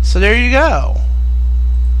 So there you go.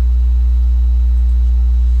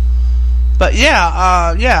 But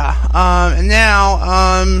and now,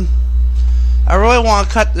 I really want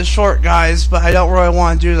to cut this short, guys, but I don't really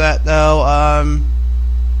want to do that, though.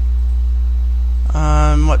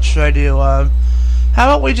 What should I do? How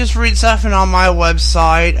about we just read something on my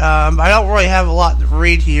website? I don't really have a lot to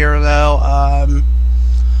read here, though,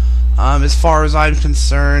 as far as I'm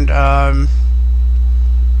concerned.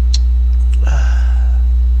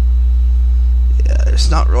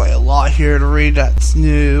 There's not really a lot here to read that's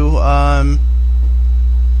new.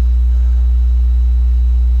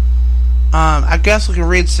 I guess we can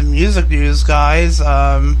read some music news, guys.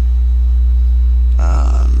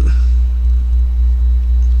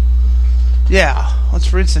 Yeah,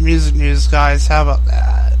 let's read some music news, guys. How about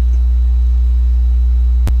that?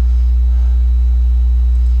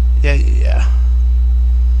 Yeah.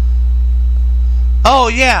 Oh,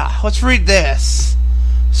 yeah, let's read this.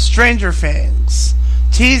 Stranger Things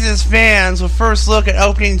teases fans with first look at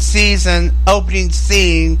opening scene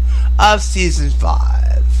of Season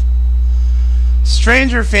 5.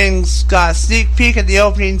 Stranger Things got a sneak peek at the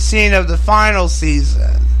opening scene of the final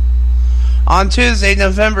season. On Tuesday,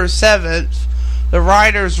 November 7th, the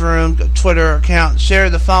Writers' Room Twitter account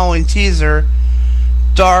shared the following teaser.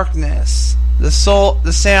 Darkness, the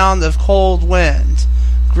sound of cold wind,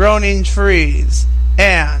 groaning trees,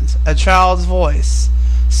 and a child's voice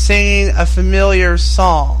singing a familiar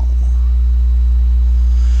song.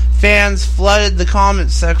 Fans flooded the comment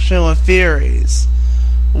section with theories.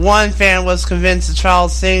 One fan was convinced the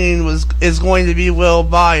child singing is going to be Will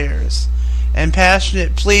Byers, and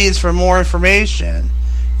passionate pleas for more information.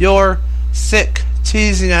 You're sick,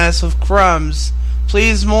 teasing us with crumbs.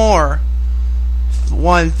 Please more,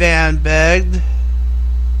 one fan begged.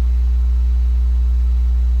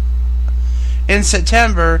 In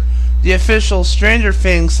September, the official Stranger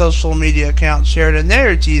Things social media account shared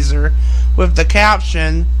another teaser with the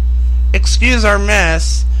caption, "Excuse our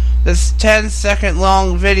mess." This 10-second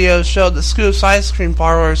long video showed the Scoop's ice cream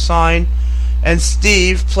parlor sign and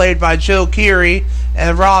Steve, played by Joe Keery,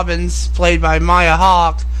 and Robbins, played by Maya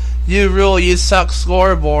Hawke, "You Rule, You Suck"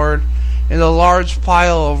 scoreboard in a large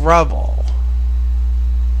pile of rubble.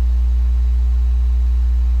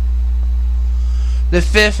 The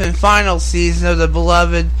fifth and final season of the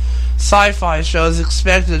beloved sci-fi show is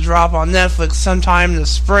expected to drop on Netflix sometime in the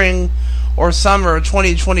spring or summer of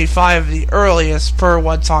 2025 at the earliest, per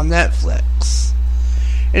what's on Netflix.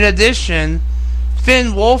 In addition,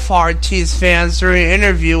 Finn Wolfhard teased fans during an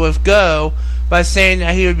interview with Go by saying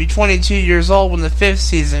that he would be 22 years old when the fifth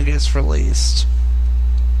season gets released.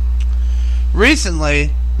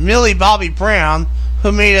 Recently, Millie Bobby Brown,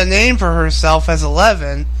 who made a name for herself as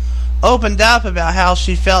 11, opened up about how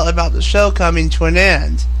she felt about the show coming to an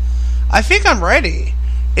end. "I think I'm ready.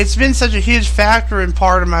 It's been such a huge factor and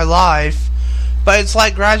part of my life, but it's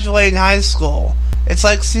like graduating high school. It's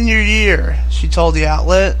like senior year," she told the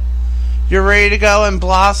outlet. "You're ready to go and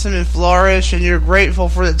blossom and flourish, and you're grateful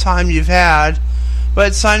for the time you've had, but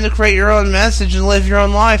it's time to create your own message and live your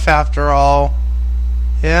own life after all."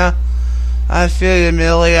 Yeah, I feel you,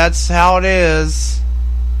 Millie. That's how it is.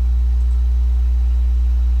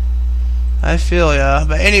 I feel ya.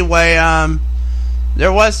 But anyway,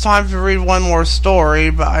 there was time to read one more story,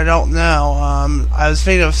 but I don't know. I was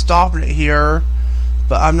thinking of stopping it here,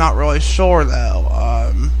 but I'm not really sure though.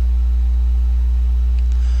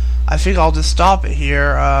 I think I'll just stop it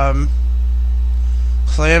here,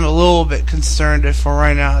 because I am a little bit concerned if we're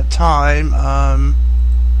running out of time.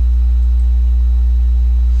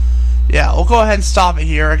 Yeah, we'll go ahead and stop it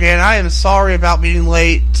here. Again, I am sorry about being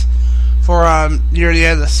late for near the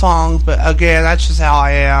end of the song, but again, that's just how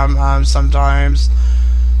I am sometimes.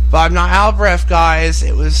 But I'm not out of breath, guys.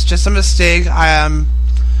 It was just a mistake. Again,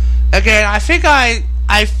 I think I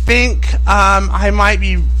might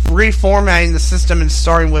be reformatting the system and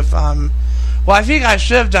starting with what I think I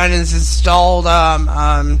should have done is installed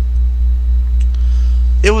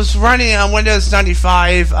it was running on Windows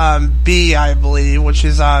 95 B, I believe, which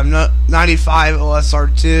is 95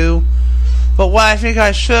 OSR2. But what I think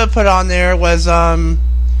I should have put on there was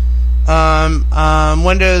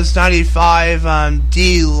Windows 95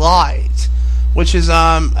 D Lite, which is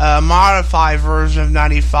a modified version of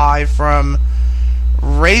 95 from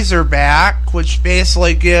Razorback, which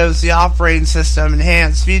basically gives the operating system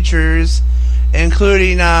enhanced features,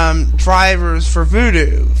 including drivers for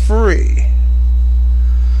Voodoo free.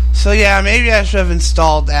 So yeah, maybe I should have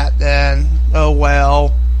installed that then. Oh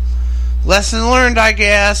well. Lesson learned, I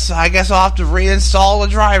guess. I guess I'll have to reinstall the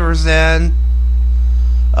drivers then.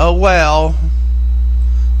 Oh well.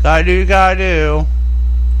 Gotta do.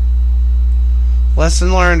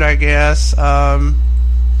 Lesson learned, I guess. 1,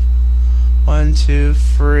 2,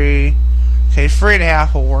 3. Okay,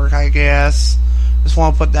 3.5 will work, I guess. Just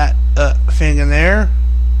want to put that thing in there.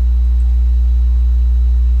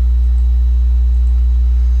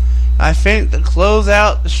 I think to close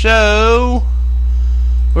out the show,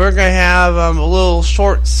 we're going to have a little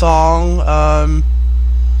short song. I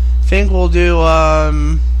think we'll do, if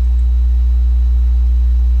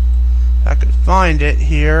I could find it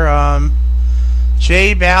here,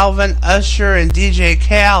 J Balvin, Usher, and DJ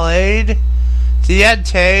Khaled,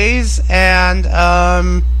 Dientes, and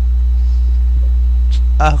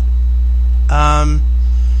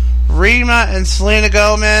Rima and Selena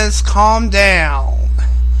Gomez, Calm Down.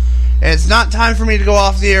 It's not time for me to go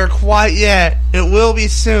off the air quite yet. It will be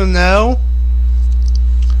soon, though.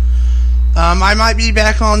 I might be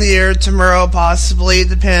back on the air tomorrow, possibly. It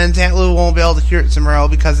depends. Aunt Lou won't be able to hear it tomorrow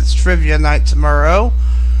because it's trivia night tomorrow.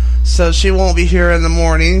 So she won't be here in the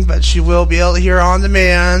morning, but she will be able to hear on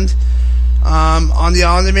demand, on the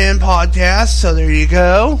On Demand podcast. So there you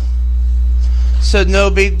go. So no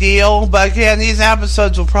big deal. But again, these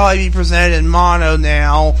episodes will probably be presented in mono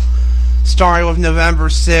now, starting with November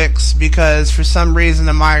 6th, because for some reason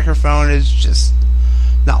the microphone is just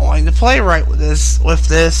not wanting to play right with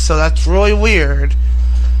this, so that's really weird.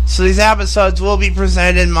 So these episodes will be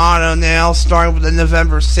presented in mono now, starting with the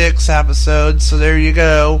November 6th episode, so there you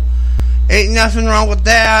go. Ain't nothing wrong with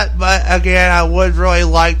that, but again, I would really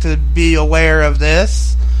like to be aware of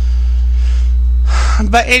this.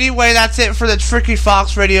 But anyway, that's it for the Tricky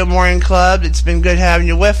Fox Radio Morning Club. It's been good having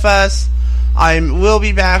you with us. I will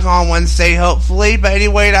be back on Wednesday, hopefully. But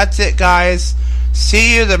anyway, that's it, guys.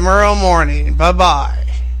 See you tomorrow morning. Bye-bye.